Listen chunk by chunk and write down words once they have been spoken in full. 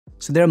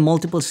So there are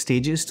multiple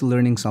stages to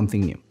learning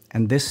something new.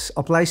 And this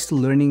applies to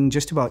learning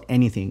just about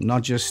anything,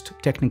 not just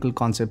technical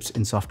concepts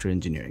in software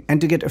engineering.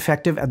 And to get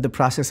effective at the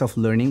process of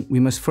learning,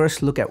 we must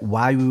first look at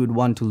why we would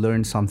want to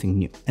learn something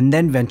new, and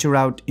then venture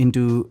out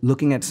into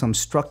looking at some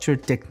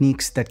structured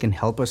techniques that can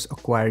help us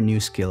acquire new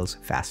skills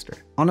faster.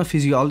 On a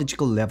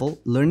physiological level,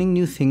 learning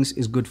new things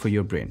is good for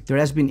your brain. There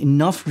has been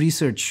enough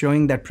research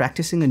showing that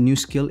practicing a new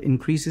skill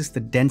increases the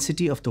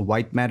density of the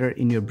white matter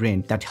in your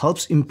brain that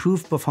helps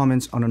improve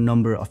performance on a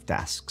number of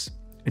tasks.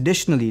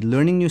 Additionally,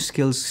 learning new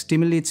skills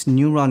stimulates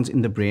neurons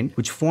in the brain,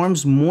 which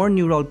forms more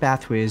neural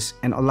pathways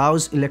and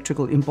allows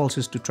electrical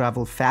impulses to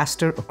travel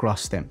faster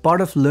across them.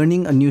 Part of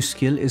learning a new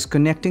skill is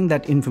connecting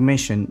that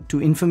information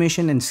to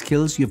information and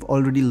skills you've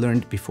already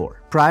learned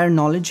before. Prior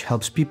knowledge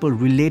helps people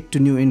relate to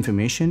new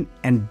information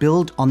and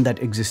build on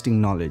that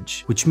existing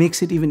knowledge, which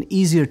makes it even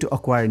easier to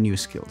acquire new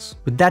skills.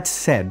 With that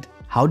said,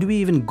 how do we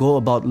even go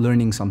about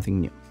learning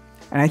something new?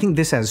 And I think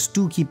this has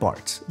two key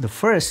parts. The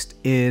first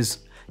is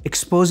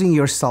exposing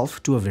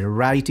yourself to a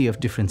variety of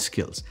different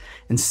skills.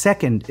 And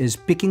second is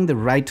picking the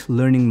right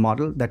learning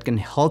model that can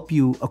help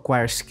you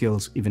acquire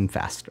skills even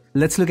faster.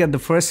 Let's look at the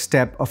first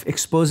step of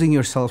exposing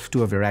yourself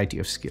to a variety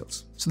of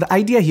skills. So the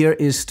idea here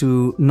is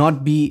to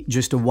not be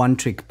just a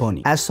one-trick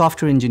pony. As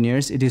software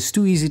engineers, it is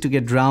too easy to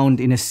get drowned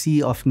in a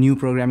sea of new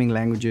programming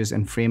languages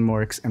and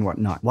frameworks and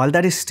whatnot. While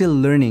that is still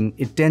learning,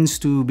 it tends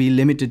to be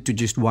limited to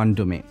just one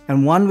domain.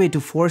 And one way to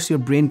force your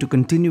brain to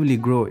continually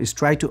grow is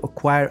try to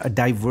acquire a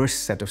diverse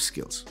set of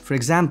skills. For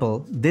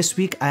example, this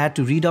week I had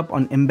to read up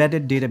on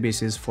embedded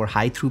databases for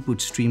high-throughput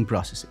stream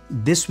processing.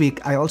 This week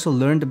I also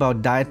learned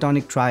about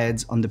diatonic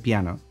triads on the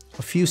piano,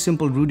 a few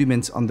simple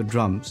rudiments on the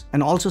drums,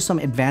 and also some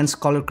advanced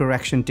color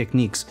correction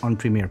techniques on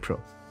Premiere Pro.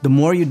 The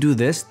more you do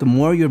this, the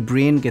more your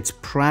brain gets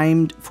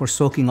primed for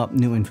soaking up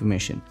new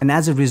information. And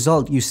as a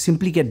result, you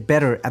simply get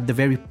better at the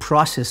very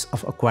process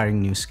of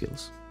acquiring new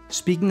skills.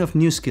 Speaking of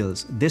new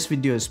skills, this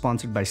video is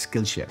sponsored by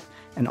Skillshare,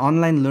 an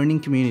online learning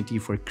community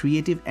for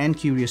creative and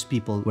curious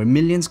people where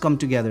millions come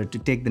together to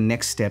take the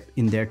next step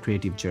in their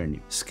creative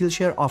journey.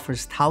 Skillshare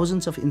offers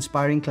thousands of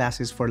inspiring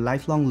classes for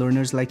lifelong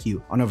learners like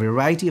you on a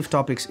variety of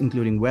topics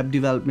including web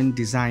development,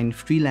 design,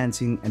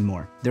 freelancing, and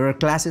more. There are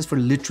classes for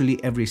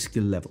literally every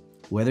skill level,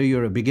 whether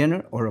you're a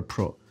beginner or a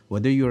pro,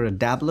 whether you're a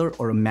dabbler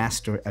or a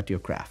master at your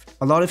craft.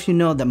 A lot of you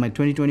know that my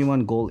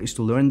 2021 goal is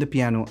to learn the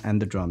piano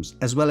and the drums,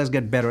 as well as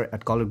get better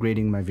at color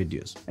grading my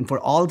videos. And for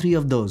all three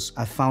of those,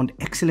 I've found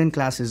excellent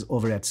classes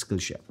over at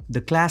Skillshare. The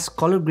class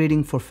Color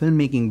Grading for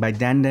Filmmaking by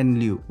Dan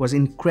Liu was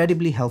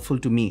incredibly helpful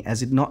to me,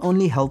 as it not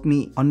only helped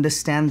me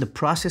understand the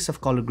process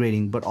of color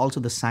grading, but also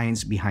the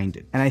science behind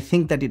it. And I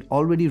think that it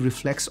already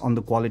reflects on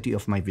the quality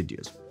of my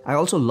videos. I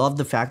also love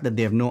the fact that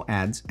they have no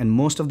ads and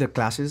most of their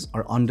classes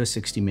are under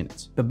 60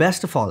 minutes. But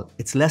best of all,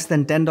 it's less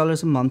than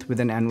 $10 a month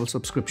with an annual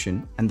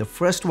subscription, and the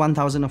first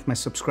 1,000 of my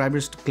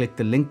subscribers to click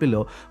the link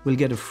below will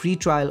get a free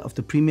trial of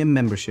the premium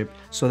membership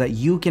so that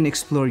you can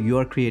explore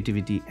your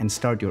creativity and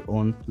start your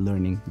own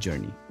learning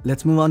journey.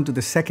 Let's move on to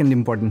the second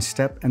important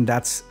step, and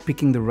that's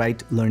picking the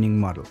right learning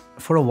model.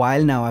 For a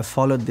while now, I've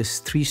followed this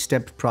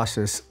three-step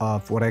process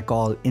of what I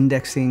call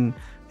indexing,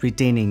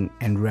 retaining,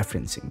 and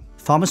referencing.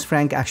 Thomas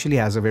Frank actually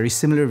has a very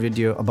similar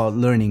video about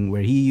learning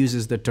where he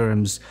uses the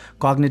terms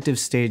cognitive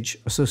stage,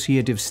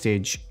 associative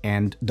stage,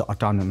 and the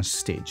autonomous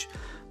stage.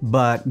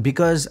 But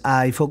because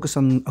I focus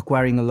on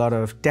acquiring a lot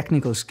of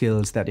technical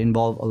skills that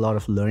involve a lot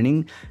of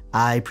learning,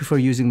 I prefer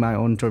using my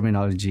own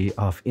terminology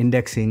of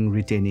indexing,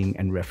 retaining,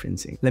 and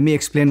referencing. Let me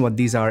explain what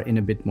these are in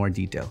a bit more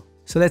detail.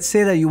 So let's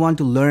say that you want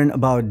to learn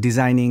about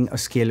designing a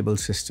scalable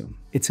system.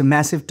 It's a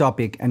massive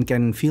topic and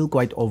can feel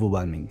quite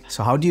overwhelming.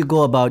 So how do you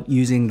go about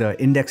using the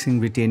indexing,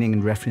 retaining,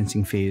 and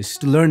referencing phase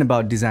to learn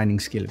about designing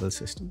scalable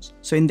systems?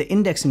 So in the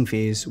indexing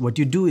phase, what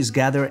you do is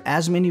gather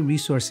as many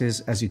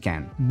resources as you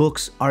can.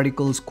 Books,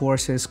 articles,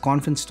 courses,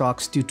 conference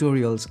talks,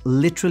 tutorials,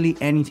 literally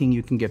anything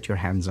you can get your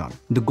hands on.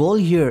 The goal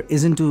here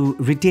isn't to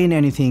retain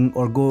anything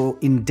or go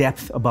in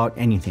depth about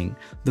anything.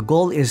 The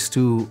goal is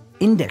to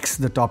index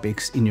the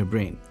topics in your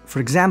brain. For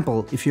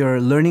example, if you're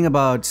learning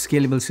about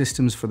scalable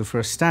systems for the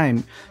first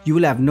time, you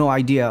will have no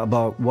idea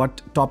about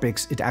what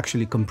topics it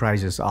actually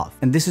comprises of.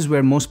 And this is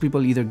where most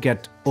people either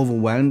get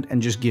overwhelmed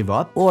and just give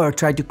up, or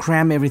try to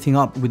cram everything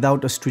up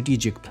without a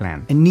strategic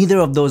plan. And neither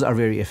of those are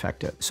very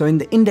effective. So in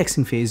the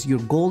indexing phase, your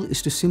goal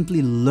is to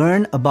simply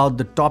learn about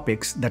the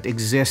topics that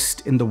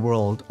exist in the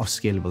world of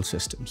scalable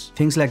systems.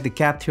 Things like the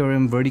CAP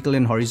theorem, vertical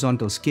and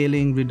horizontal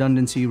scaling,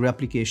 redundancy,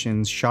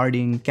 replications,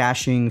 sharding,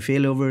 caching,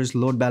 failovers,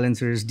 load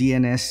balancers,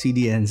 DNS,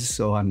 CDNs,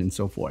 so on and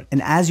so forth.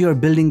 And as you're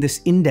building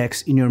this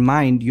index in your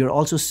mind, you're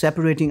also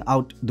separating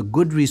out the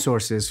good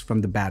resources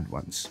from the bad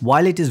ones.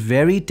 While it is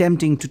very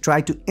tempting to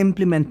try to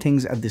implement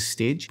things at this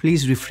stage,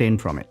 please refrain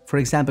from it. For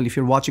example, if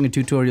you're watching a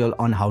tutorial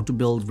on how to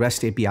build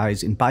REST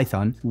APIs in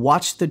Python,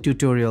 watch the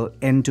tutorial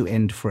end to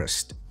end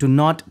first. Do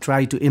not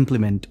try to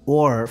implement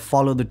or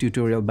follow the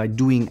tutorial by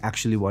doing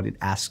actually what it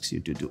asks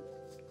you to do.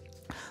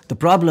 The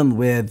problem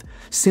with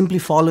simply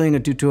following a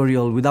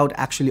tutorial without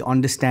actually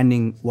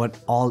understanding what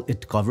all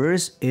it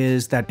covers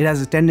is that it has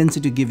a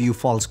tendency to give you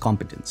false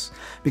competence.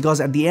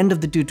 Because at the end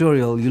of the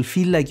tutorial, you'll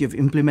feel like you've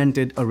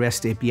implemented a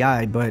REST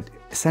API, but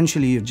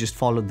essentially you've just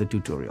followed the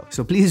tutorial.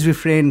 So please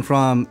refrain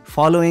from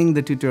following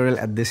the tutorial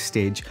at this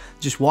stage.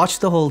 Just watch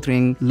the whole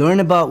thing, learn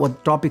about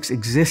what topics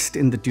exist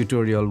in the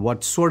tutorial,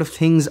 what sort of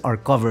things are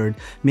covered,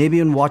 maybe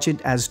even watch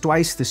it as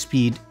twice the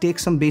speed, take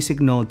some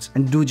basic notes,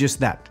 and do just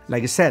that.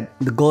 Like I said,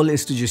 the goal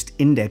is to just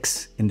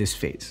index in this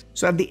phase.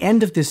 So at the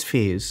end of this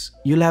phase,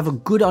 you'll have a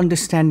good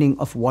understanding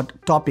of what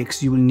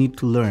topics you will need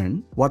to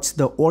learn, what's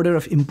the order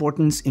of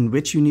importance in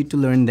which you need to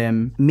learn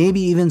them, maybe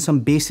even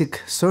some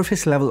basic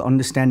surface level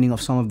understanding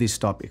of some of these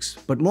topics.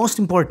 But most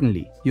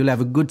importantly, you'll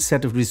have a good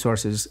set of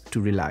resources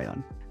to rely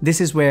on. This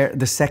is where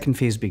the second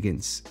phase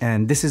begins,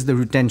 and this is the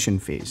retention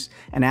phase.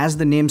 And as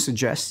the name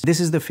suggests, this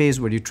is the phase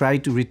where you try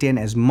to retain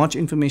as much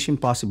information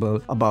possible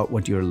about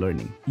what you're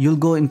learning. You'll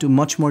go into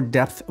much more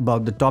depth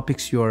about the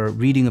topics you're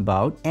reading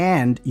about,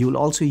 and you'll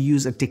also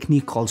use a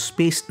technique called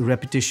spaced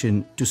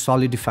repetition to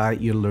solidify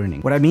your learning.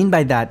 What I mean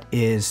by that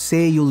is,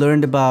 say you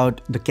learned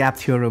about the CAP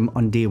theorem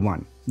on day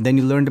 1. Then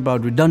you learned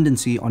about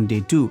redundancy on day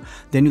 2.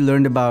 Then you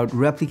learned about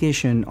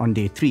replication on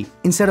day 3.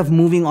 Instead of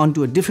moving on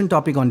to a different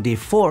topic on day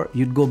 4,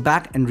 you'd go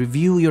back and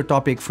review your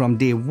topic from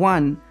day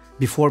 1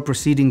 before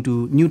proceeding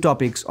to new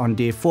topics on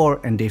day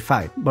 4 and day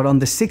 5. But on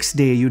the 6th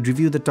day, you'd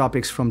review the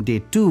topics from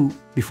day 2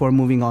 before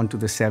moving on to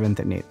the 7th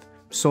and 8th.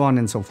 So on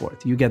and so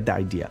forth. You get the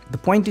idea. The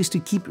point is to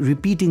keep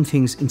repeating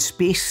things in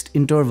spaced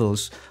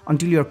intervals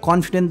until you're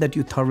confident that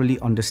you thoroughly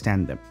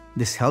understand them.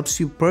 This helps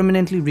you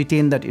permanently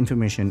retain that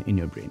information in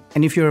your brain.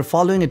 And if you're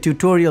following a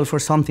tutorial for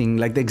something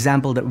like the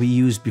example that we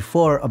used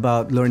before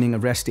about learning a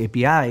REST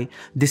API,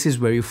 this is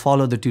where you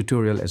follow the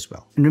tutorial as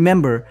well. And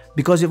remember,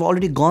 because you've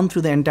already gone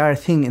through the entire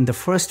thing in the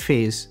first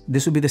phase,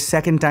 this will be the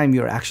second time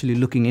you're actually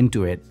looking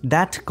into it.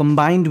 That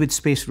combined with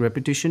spaced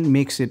repetition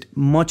makes it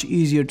much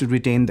easier to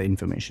retain the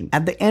information.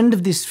 At the end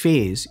of this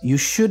phase, you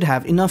should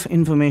have enough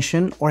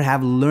information or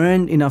have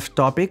learned enough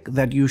topic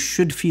that you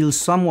should feel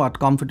somewhat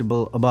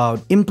comfortable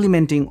about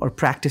implementing or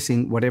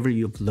practicing whatever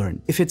you've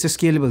learned. If it's a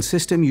scalable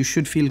system, you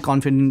should feel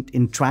confident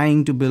in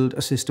trying to build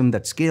a system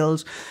that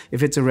scales.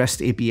 If it's a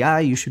REST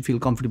API, you should feel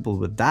comfortable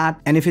with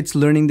that. And if it's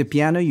learning the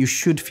piano, you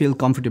should feel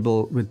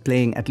comfortable with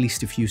playing at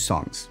least a few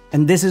songs.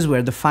 And this is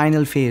where the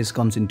final phase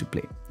comes into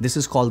play. This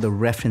is called the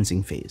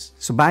referencing phase.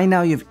 So by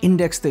now you've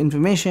indexed the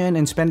information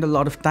and spent a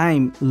lot of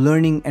time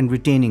learning and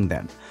retaining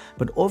them.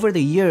 But over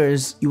the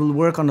years, you will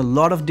work on a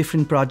lot of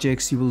different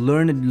projects, you will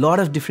learn a lot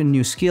of different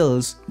new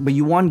skills, but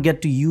you won't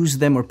get to use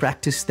them or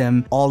practice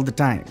them all the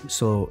time.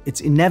 So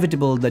it's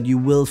inevitable that you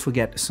will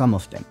forget some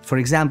of them. For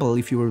example,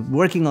 if you were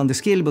working on the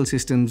scalable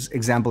systems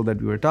example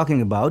that we were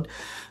talking about,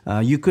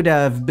 you could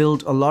have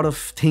built a lot of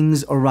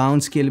things around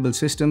scalable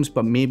systems,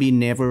 but maybe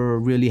never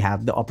really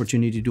had the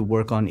opportunity to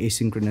work on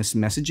asynchronous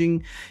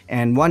messaging.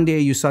 And one day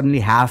you suddenly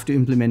have to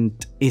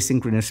implement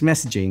asynchronous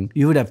messaging,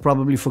 you would have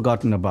probably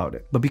forgotten about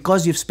it. But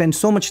because you've spent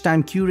so much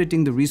time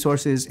curating the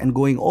resources and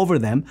going over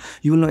them,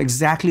 you will know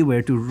exactly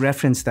where to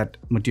reference that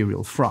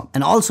material from.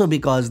 And also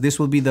because this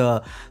will be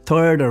the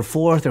third or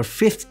fourth or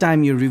fifth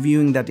time you're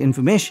reviewing that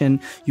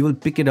information, you will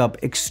pick it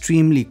up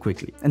extremely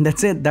quickly. And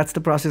that's it. That's the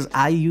process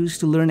I use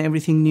to learn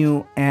everything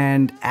new.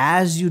 And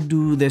as you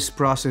do this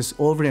process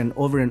over and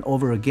over and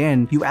over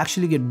again, you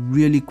actually get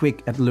really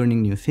quick at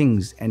learning new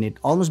things, and it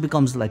almost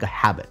becomes like a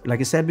habit.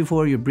 Like I said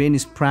before, your brain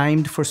is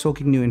primed for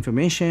soaking new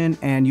information,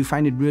 and you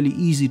find it really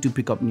easy to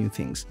pick up new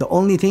things. The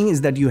only thing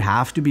is that you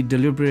have to be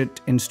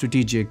deliberate and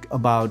strategic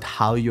about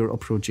how you're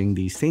approaching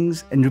these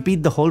things and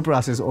repeat the whole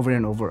process over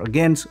and over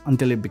again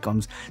until it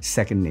becomes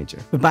second nature.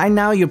 But by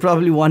now, you're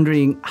probably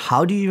wondering,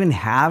 how do you even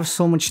have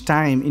so much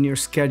time in your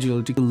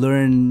schedule to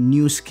learn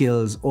new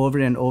skills over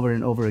and over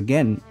and over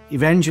again?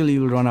 Eventually,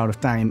 you'll run out of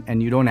time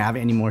and you don't have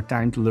any more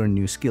time to learn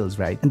new skills,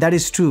 right? And that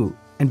is true.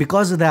 And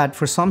because of that,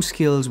 for some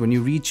skills, when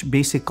you reach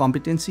basic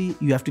competency,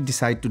 you have to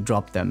decide to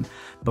drop them.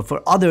 But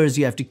for others,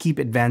 you have to keep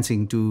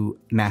advancing to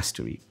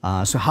mastery.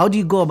 So how do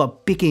you go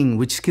about picking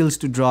which skills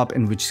to drop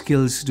and which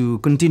skills to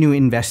continue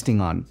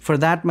investing on? For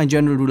that, my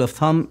general rule of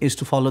thumb is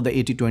to follow the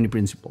 80-20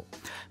 principle.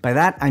 By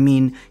that, I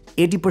mean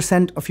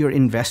 80% of your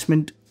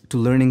investment to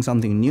learning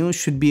something new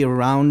should be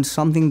around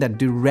something that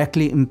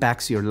directly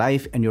impacts your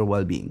life and your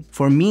well-being.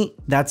 For me,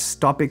 that's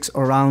topics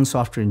around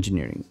software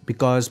engineering,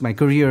 because my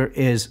career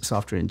is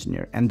software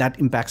engineer and that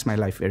impacts my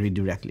life very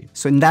directly.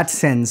 So in that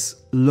sense,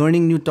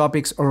 learning new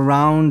topics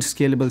around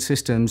scalable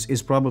systems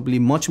is probably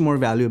much more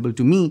valuable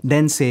to me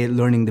than, say,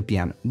 learning the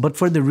piano. But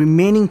for the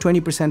remaining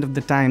 20% of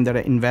the time that I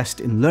invest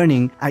in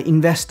learning, I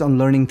invest on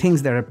learning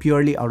things that are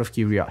purely out of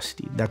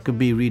curiosity. That could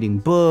be reading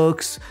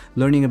books,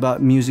 learning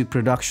about music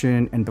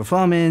production and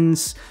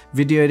performance,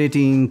 video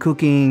editing,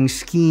 cooking,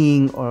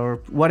 skiing,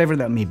 or whatever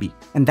that may be.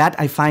 And that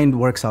I find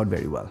works out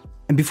very well.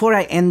 And before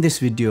I end this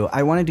video,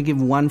 I wanted to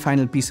give one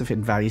final piece of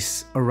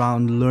advice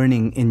around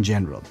learning in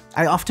general.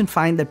 I often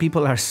find that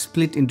people are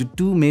split into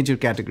two major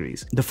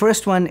categories. The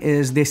first one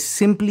is they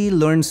simply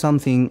learn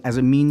something as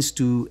a means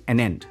to an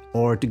end,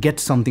 or to get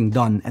something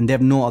done, and they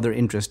have no other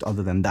interest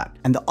other than that.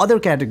 And the other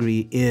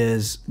category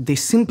is they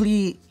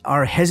simply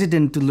are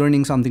hesitant to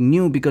learning something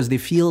new because they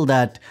feel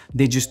that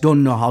they just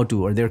don't know how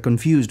to, or they're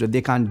confused, or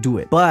they can't do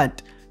it.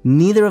 But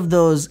neither of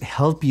those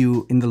help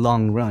you in the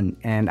long run,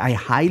 and I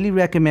highly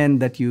recommend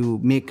that you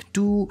make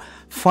two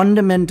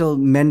fundamental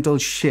mental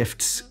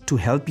shifts to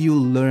help you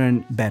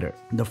learn better.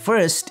 The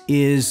first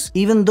is,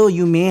 even though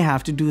you may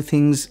have to do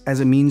things as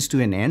a means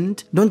to an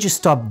end, don't just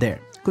stop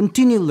there.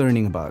 Continue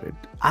learning about it.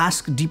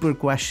 Ask deeper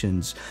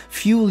questions.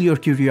 Fuel your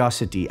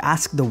curiosity.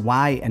 Ask the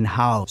why and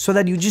how, so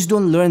that you just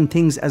don't learn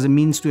things as a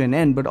means to an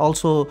end, but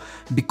also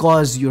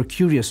because you're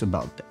curious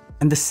about them.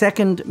 And the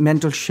second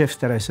mental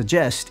shift that I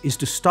suggest is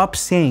to stop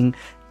saying,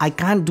 I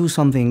can't do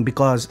something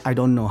because I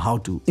don't know how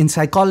to. In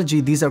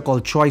psychology, these are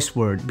called choice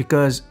words,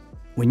 because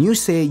when you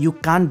say you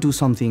can't do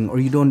something or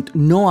you don't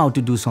know how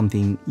to do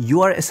something,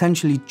 you are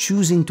essentially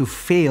choosing to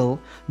fail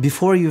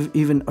before you've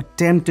even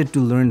attempted to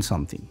learn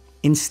something.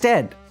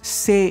 Instead,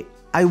 say,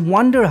 I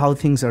wonder how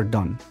things are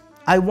done.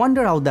 I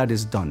wonder how that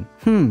is done.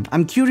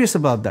 I'm curious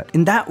about that.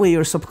 In that way,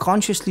 you're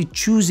subconsciously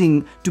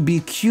choosing to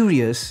be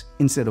curious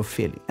instead of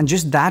failing. And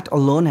just that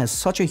alone has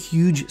such a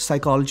huge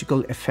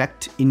psychological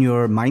effect in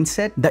your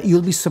mindset that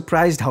you'll be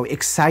surprised how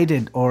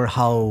excited or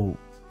how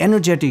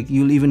energetic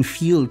you'll even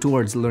feel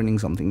towards learning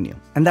something new.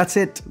 And that's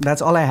it.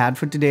 That's all I had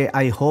for today.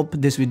 I hope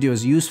this video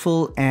is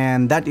useful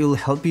and that it will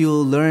help you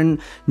learn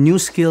new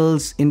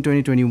skills in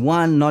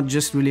 2021, not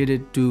just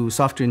related to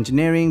software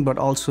engineering, but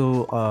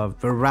also a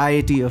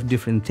variety of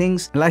different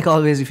things. Like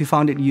always, if you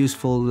found it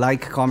useful,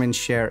 like, comment,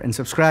 share, and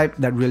subscribe.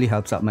 That really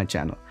helps out my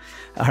channel.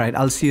 All right,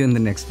 I'll see you in the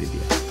next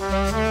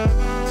video.